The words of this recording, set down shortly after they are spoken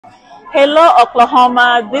Hello,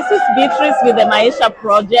 Oklahoma. This is Beatrice with the Maisha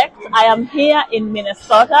project. I am here in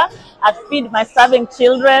Minnesota at Feed My Starving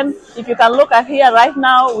Children. If you can look at here right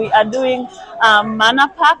now, we are doing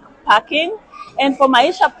manna packing. And for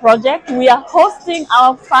Maisha project, we are hosting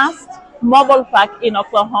our first mobile pack in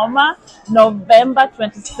Oklahoma, November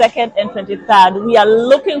 22nd and 23rd. We are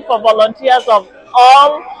looking for volunteers of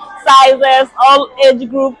all sizes, all age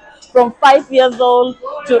groups, from 5 years old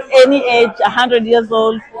to any age, 100 years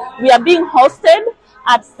old. We are being hosted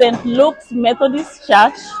at St. Luke's Methodist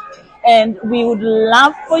Church, and we would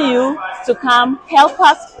love for you to come help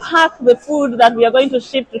us pack the food that we are going to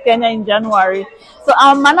ship to Kenya in January. So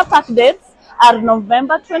our manna pack dates are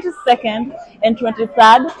November 22nd and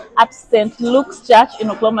 23rd at St. Luke's Church in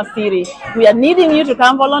Oklahoma City. We are needing you to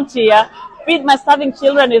come volunteer. Feed My Starving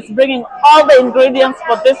Children is bringing all the ingredients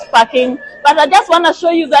for this packing, but I just want to show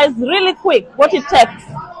you guys really quick what it takes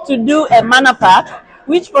to do a manna pack,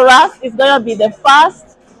 which for us is going to be the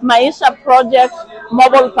first Maisha project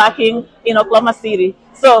mobile packing in Oklahoma City.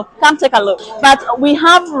 So come take a look. But we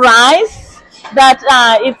have rice that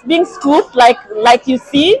it's being scooped like you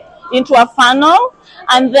see into a funnel,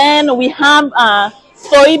 and then we have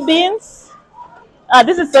soybeans.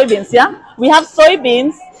 This is soybeans, yeah? We have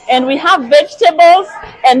soybeans, and we have vegetables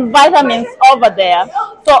and vitamins over there.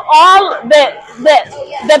 So all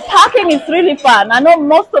the packing is really fun. I know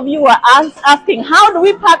most of you are asking, how do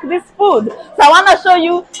we pack this food? So I want to show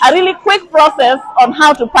you a really quick process on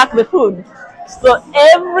how to pack the food. So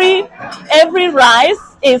every rice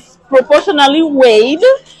is proportionally weighed,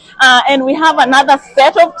 and we have another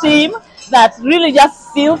set of team that really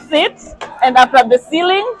just seals it. And after the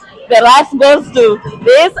sealing, the rice goes to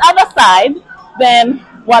this other side. Then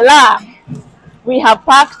voila, we have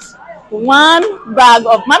packed one bag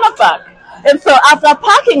of manna pack. And so after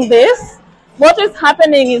packing this, what is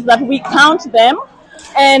happening is that we count them,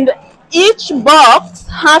 and each box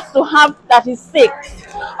has to have 36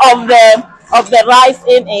 of the rice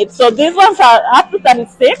in it. So these ones are up to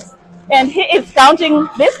 36, and he is counting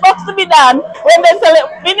this box to be done. When they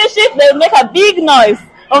finish it, they make a big noise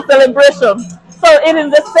of celebration. So it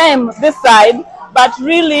is the same this side, but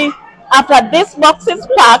really after this box is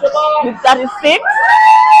packed with 36,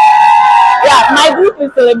 yeah, my group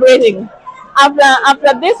is celebrating.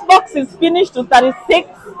 After this box is finished to 36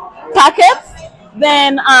 packets,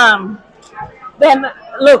 then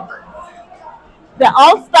look, they're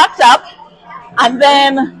all stacked up and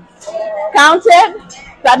then counted,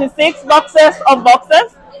 36 boxes of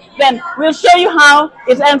boxes. Then we'll show you how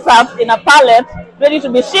it ends up in a pallet ready to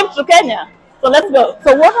be shipped to Kenya. So let's go.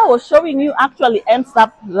 So what I was showing you actually ends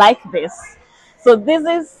up like this. So this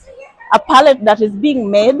is a pallet that is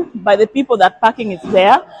being made by the people that packing is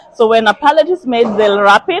there. So when a pallet is made, they'll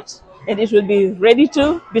wrap it and it will be ready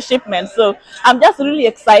to be shipment. So I'm just really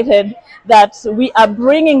excited that we are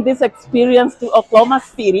bringing this experience to Oklahoma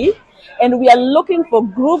City, and we are looking for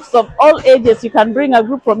groups of all ages. You can bring a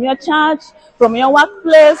group from your church, from your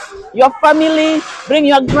workplace, your family, bring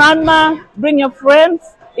your grandma, bring your friends.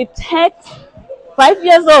 It takes 5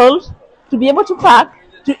 years old to be able to pack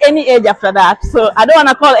to any age after that. So I don't want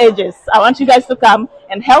to call ages. I want you guys to come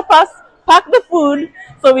and help us pack the food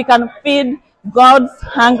so we can feed God's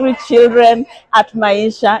hungry children at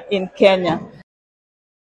Maisha in Kenya.